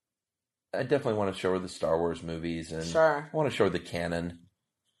I definitely want to show her the Star Wars movies, and I want to show her the canon.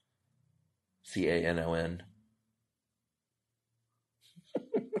 Canon.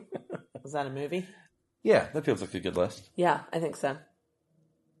 Was that a movie? Yeah, that feels like a good list. Yeah, I think so. And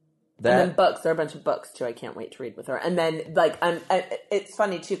then books. There are a bunch of books, too. I can't wait to read with her. And then, like, it's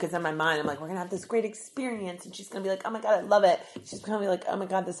funny, too, because in my mind, I'm like, we're going to have this great experience. And she's going to be like, oh, my God, I love it. She's going to be like, oh, my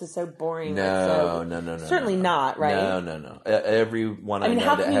God, this is so boring. No. Certainly not, right? No. Everyone I know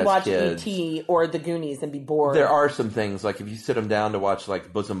how that can has you watch kids, E.T. or The Goonies and be bored? There are some things, like if you sit them down to watch,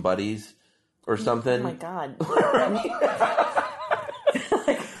 like, Bosom Buddies or something. Oh, my God.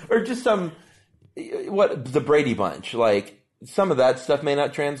 Or just the Brady Bunch, like, some of that stuff may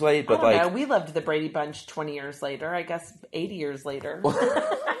not translate, but I don't know. We loved the Brady Bunch 20 years later. I guess 80 years later.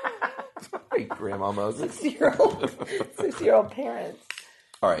 Sorry, Grandma Moses. 6-year-old parents.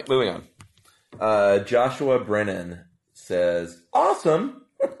 All right, moving on. Joshua Brennan says, awesome.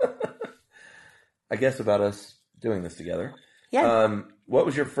 I guess about us doing this together. Yeah. What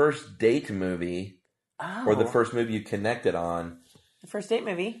was your first date movie or the first movie you connected on? The first date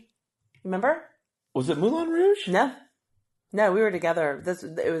movie. Remember? Was it Moulin Rouge? No, we were together.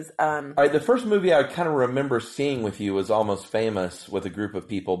 It was. All right, the first movie I kind of remember seeing with you was Almost Famous with a group of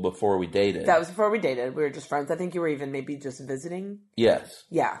people before we dated. That was before we dated. We were just friends. I think you were even maybe just visiting. Yes.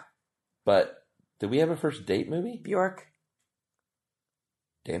 Yeah. But did we have a first date movie? Bjork.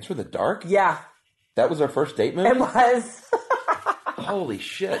 Dance for the Dark? Yeah. That was our first date movie? It was. Holy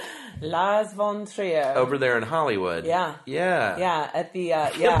shit. Lars von Trier. Over there in Hollywood. Yeah. Yeah. Yeah, at the,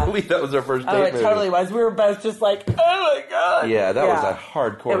 I can't believe that was our first date movie. Oh, it totally was. We were both just like, oh my God. Yeah, that was a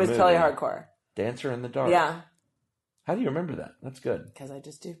hardcore movie. It was totally hardcore. Dancer in the Dark. Yeah. How do you remember that? That's good. Because I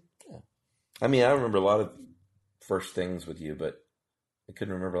just do. Yeah. I mean, I remember a lot of first things with you, but I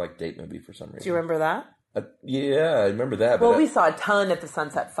couldn't remember, like, date movie for some reason. Do you remember that? Yeah, I remember that. Well, we saw a ton at the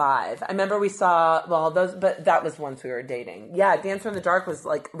Sunset 5. I remember we saw, but that was once we were dating. Yeah, Dancer in the Dark was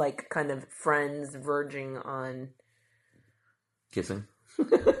like kind of friends verging on kissing.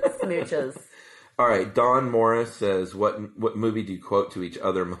 Smooches. All right, Dawn Morris says, what movie do you quote to each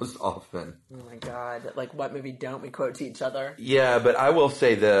other most often? Oh my God. Like, what movie don't we quote to each other? Yeah, but I will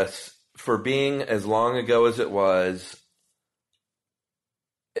say this. For being as long ago as it was,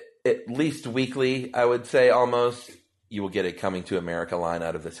 at least weekly, I would say almost, you will get a Coming to America line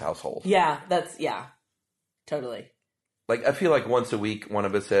out of this household. Yeah, totally. Like, I feel like once a week, one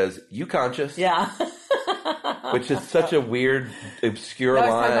of us says, "You conscious?" Yeah. Which is such a weird, obscure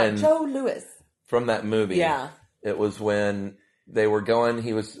line. Joe Louis. From that movie. Yeah. It was when they were going,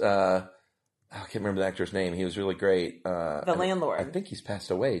 he was, I can't remember the actor's name. He was really great. The landlord. I think he's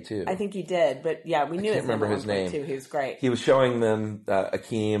passed away too. I think he did, but yeah, we knew. I can't remember his name too. He was great. He was showing them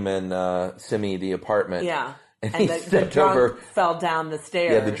Akeem and Simi the apartment. Yeah, and the drunk fell down the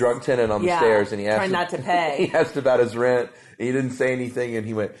stairs. Yeah, the drunk tenant on the stairs, and he asked trying not to pay. He asked about his rent. He didn't say anything, and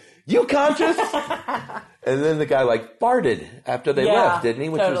he went, "You conscious?" And then the guy farted after they left, didn't he?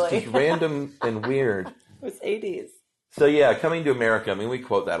 Which was just random and weird. It was 80s. So yeah, Coming to America. I mean, we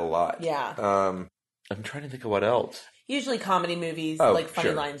quote that a lot. Yeah. I'm trying to think of what else. Usually comedy movies,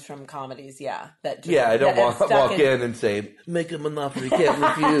 funny lines from comedies. Yeah. I don't walk in and say, "Make a monopoly, can't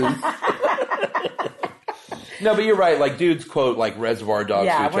refuse." No, but you're right. Dudes quote Reservoir Dogs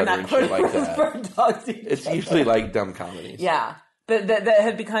to each other and shit like that. Reservoir Dogs to each it's other. usually dumb comedies. Yeah. That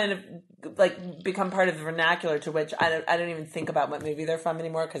have become part of the vernacular, to which I don't even think about what movie they're from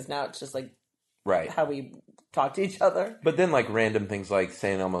anymore, because now it's just right how we talk to each other. But then random things like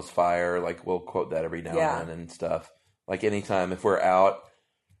St. Elmo's Fire, we'll quote that every now and then and stuff. Anytime if we're out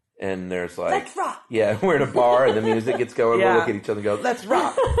and there's let's rock. Yeah, we're in a bar and the music gets going, we'll look at each other and go, "Let's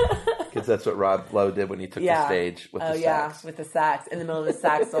rock." Because that's what Rob Lowe did when he took the stage with the sax. With the sax, in the middle of the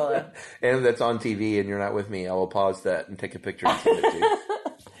sax solo. And that's on TV and you're not with me, I will pause that and take a picture and send it to you.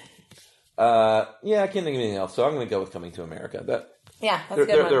 I can't think of anything else, so I'm going to go with Coming to America. That's a good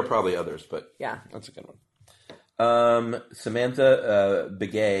one. There are probably others, but that's a good one. Samantha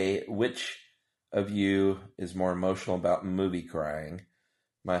Begay, which of you is more emotional about movie crying?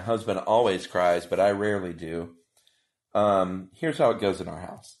 My husband always cries, but I rarely do. Here's how it goes in our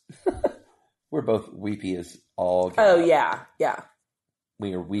house. We're both weepy as all get out. Yeah.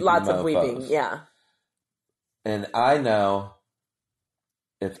 We are weepy Lots mofos. of weeping, yeah. And I know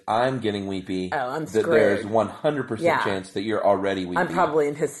if I'm getting weepy, I'm that screwed. there's 100% chance that you're already weepy. I'm probably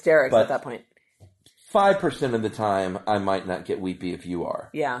in hysterics at that point. 5% of the time, I might not get weepy if you are.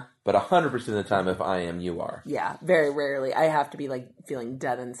 Yeah. But 100% of the time, if I am, you are. Yeah, very rarely. I have to be feeling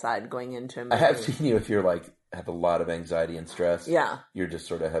dead inside going into a movie. I have seen you if you're have a lot of anxiety and stress. Yeah. You're just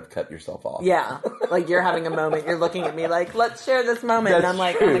sort of have cut yourself off. Yeah. You're having a moment. You're looking at me let's share this moment. That's and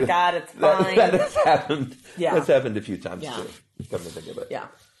I'm true. Oh my God, it's fine. That has happened. Yeah. That's happened a few times too. Come to think of it. Yeah.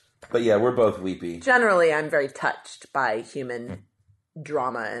 But yeah, we're both weepy. Generally, I'm very touched by human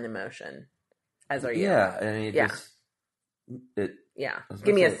drama and emotion, as are you. Yeah. I mean,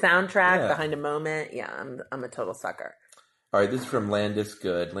 Give me a soundtrack behind a moment. Yeah, I'm a total sucker. All right, this is from Landis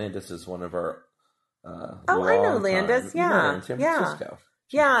Good. Landis is one of our I know Landis. Yeah. in San Francisco.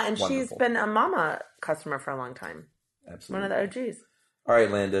 Yeah, and wonderful. she's been a Mama customer for a long time. Absolutely. One of the OGs. All right,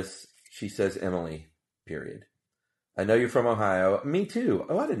 Landis. She says Emily, period. I know you're from Ohio. Me too.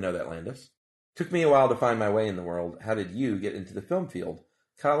 Oh, I didn't know that, Landis. Took me a while to find my way in the world. How did you get into the film field?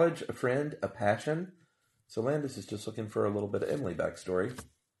 College, a friend, a passion? So Landis is just looking for a little bit of Emily backstory.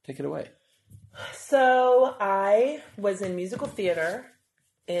 Take it away. So I was in musical theater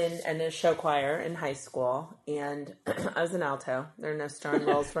and a show choir in high school, and I was an alto. There are no starring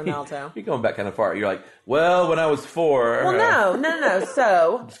roles for an alto. You're going back kind of far. You're like, well, when I was 4. Well, no.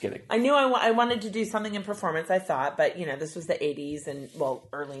 So I'm just kidding. I knew I wanted to do something in performance, I thought, but this was the 80s and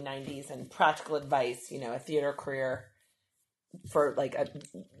early 90s, and practical advice, a theater career for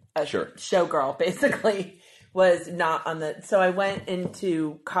a showgirl basically was not on the. So I went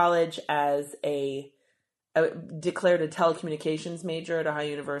into college as I declared a telecommunications major at Ohio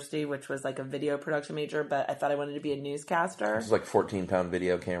University, which was a video production major, but I thought I wanted to be a newscaster. It was 14-pound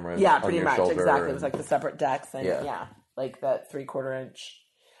video cameras. Yeah, on pretty your much. shoulder Exactly. It was the separate decks and that 3/4 inch.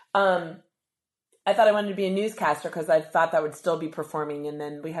 I thought I wanted to be a newscaster because I thought that would still be performing, and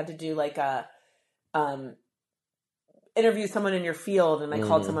then we had to do interview someone in your field, and I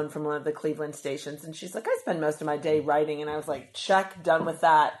called someone from one of the Cleveland stations, and she's like, I spend most of my day writing, and I was like, check, done with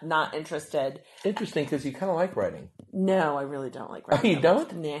that, not interested. Interesting, because you kind of like writing. No, I really don't like writing. Oh, you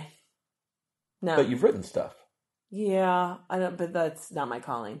don't? Nah. No. But you've written stuff. Yeah, I don't, but that's not my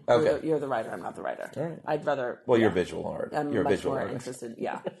calling. Okay. You're the writer, I'm not the writer. All right. I'd rather... Well, you're visual art. You're a visual more artist. Interested.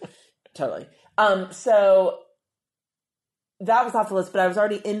 Yeah, totally. So... that was off the list, but I was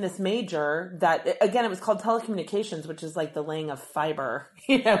already in this major that, again, it was called telecommunications, which is the laying of fiber.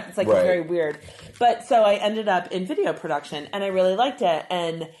 It's Right. very weird. But so I ended up in video production, and I really liked it.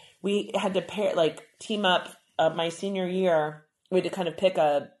 And we had to team up my senior year. We had to kind of pick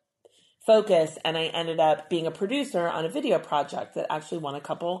a focus, and I ended up being a producer on a video project that actually won a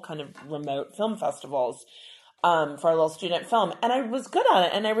couple kind of remote film festivals for a little student film. And I was good at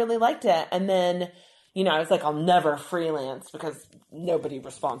it, and I really liked it. And then... I was like, I'll never freelance because nobody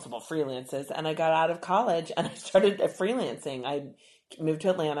responsible freelances. And I got out of college and I started freelancing. I moved to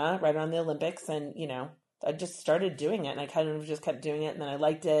Atlanta right around the Olympics and, I just started doing it, and I kind of just kept doing it, and then I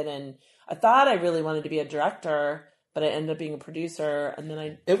liked it, and I thought I really wanted to be a director, but I ended up being a producer, and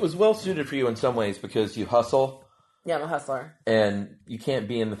then It was well suited for you in some ways because you hustle. Yeah, I'm a hustler. And you can't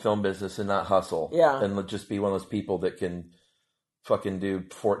be in the film business and not hustle. Yeah. And just be one of those people that can fucking do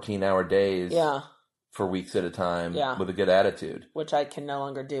 14-hour days for weeks at a time with a good attitude. Which I can no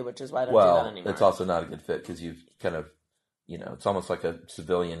longer do, which is why I don't do that anymore. It's also not a good fit because you've kind of, it's almost like a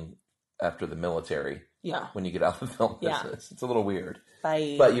civilian after the military. Yeah. When you get out of the film business. It's a little weird.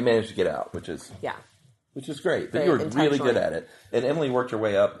 Bye. But you managed to get out, which is great. But you were really good at it. And Emily worked her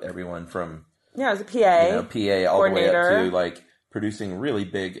way up, everyone, from... Yeah, I was a PA. PA all the way up to like producing really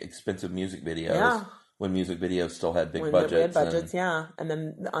big, expensive music videos when music videos still had big budgets. We had budgets, and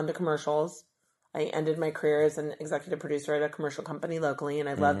then onto commercials. I ended my career as an executive producer at a commercial company locally, and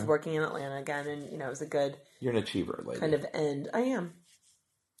I loved working in Atlanta again. And it was a good. You're an achiever, lady. Kind of end. I am.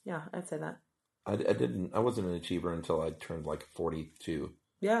 Yeah, I'd say that. I wasn't an achiever until I turned like 42.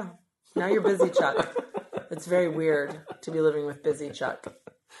 Yeah. Now you're busy, Chuck. It's very weird to be living with busy Chuck.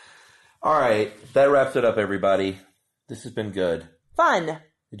 All right, that wraps it up, everybody. This has been good. Fun.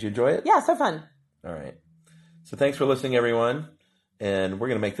 Did you enjoy it? Yeah, so fun. All right. So thanks for listening, everyone. And we're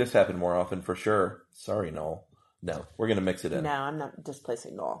going to make this happen more often for sure. Sorry, Noel. No, we're going to mix it in. No, I'm not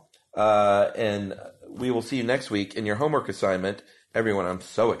displacing Noel. And we will see you next week. In your homework assignment, everyone, I'm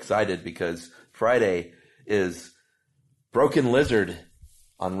so excited because Friday is Broken Lizard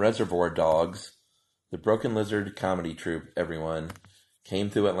on Reservoir Dogs. The Broken Lizard comedy troupe, everyone.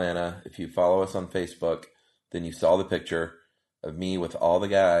 Came through Atlanta. If you follow us on Facebook, then you saw the picture of me with all the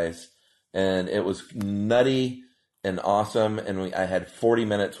guys. And it was nutty and awesome. And I had 40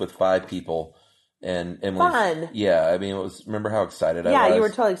 minutes with 5 people. And Emily. Fun. Yeah, I mean, remember how excited I was? Yeah, you were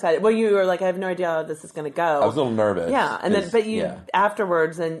totally excited. Well, you were like, I have no idea how this is going to go. I was a little nervous. Yeah, and then, but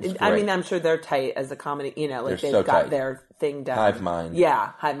afterwards, and I mean, I'm sure they're tight as a comedy, like they've got their thing done. Hive mind.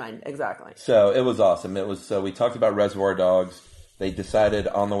 Yeah, hive mind, exactly. So it was awesome. So we talked about Reservoir Dogs. They decided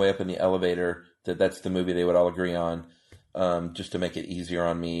on the way up in the elevator that that's the movie they would all agree on, just to make it easier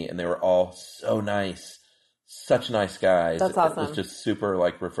on me. And they were all so nice. Such nice guys. That's awesome. It was just super,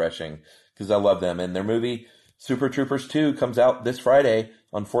 refreshing because I love them. And their movie, Super Troopers 2, comes out this Friday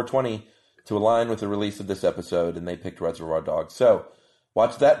on 4/20 to align with the release of this episode, and they picked Reservoir Dogs. So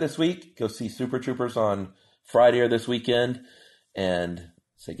watch that this week. Go see Super Troopers on Friday or this weekend. And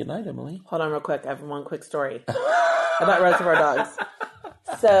say goodnight, Emily. Hold on real quick. I have one quick story. About Reservoir Dogs.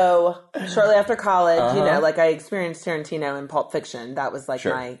 So, shortly after college, I experienced Tarantino in Pulp Fiction. That was my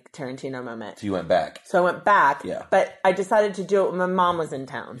Tarantino moment. So you went back. So I went back. Yeah. But I decided to do it when my mom was in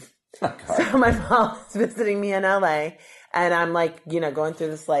town. So my mom was visiting me in LA. And I'm going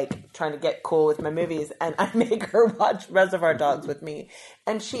through this, trying to get cool with my movies. And I make her watch Reservoir Dogs with me.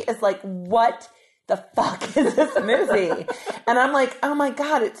 And she is like, what the fuck is this movie? And I'm like, oh my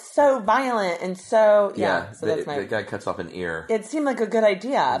God, it's so violent and so, so the guy cuts off an ear. It seemed like a good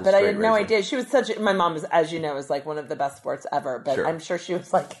idea, but I had no idea. She was my mom was, as you know, is one of the best sports ever, but I'm sure she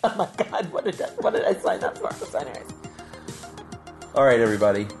was like, oh my God, what did I sign up for? So anyways. All right,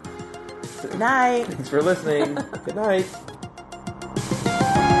 everybody. Good night. Thanks for listening. Good night.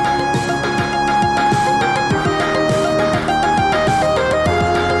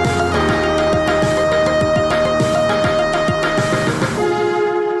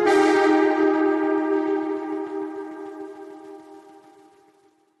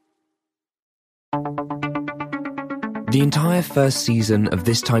 The entire first season of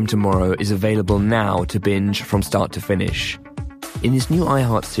This Time Tomorrow is available now to binge from start to finish. In this new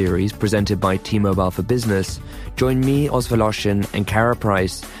iHeart series presented by T-Mobile for Business, join me, Oz Voloshin, and Kara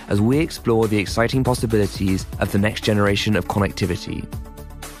Price as we explore the exciting possibilities of the next generation of connectivity.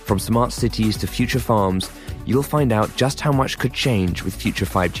 From smart cities to future farms, you'll find out just how much could change with future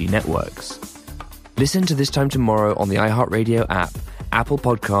 5G networks. Listen to This Time Tomorrow on the iHeartRadio app, Apple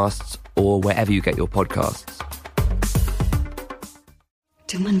Podcasts, or wherever you get your podcasts.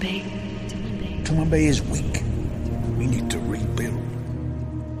 Tumanbay is weak. We need to rebuild.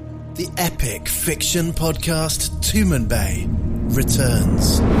 The epic fiction podcast Tumanbay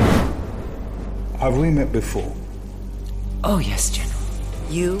returns. Have we met before? Oh, yes, General.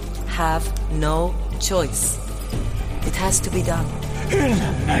 You have no choice. It has to be done. In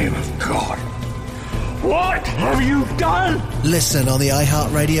the name of God, what have you done? Listen on the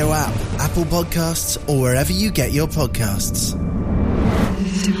iHeartRadio app, Apple Podcasts, or wherever you get your podcasts.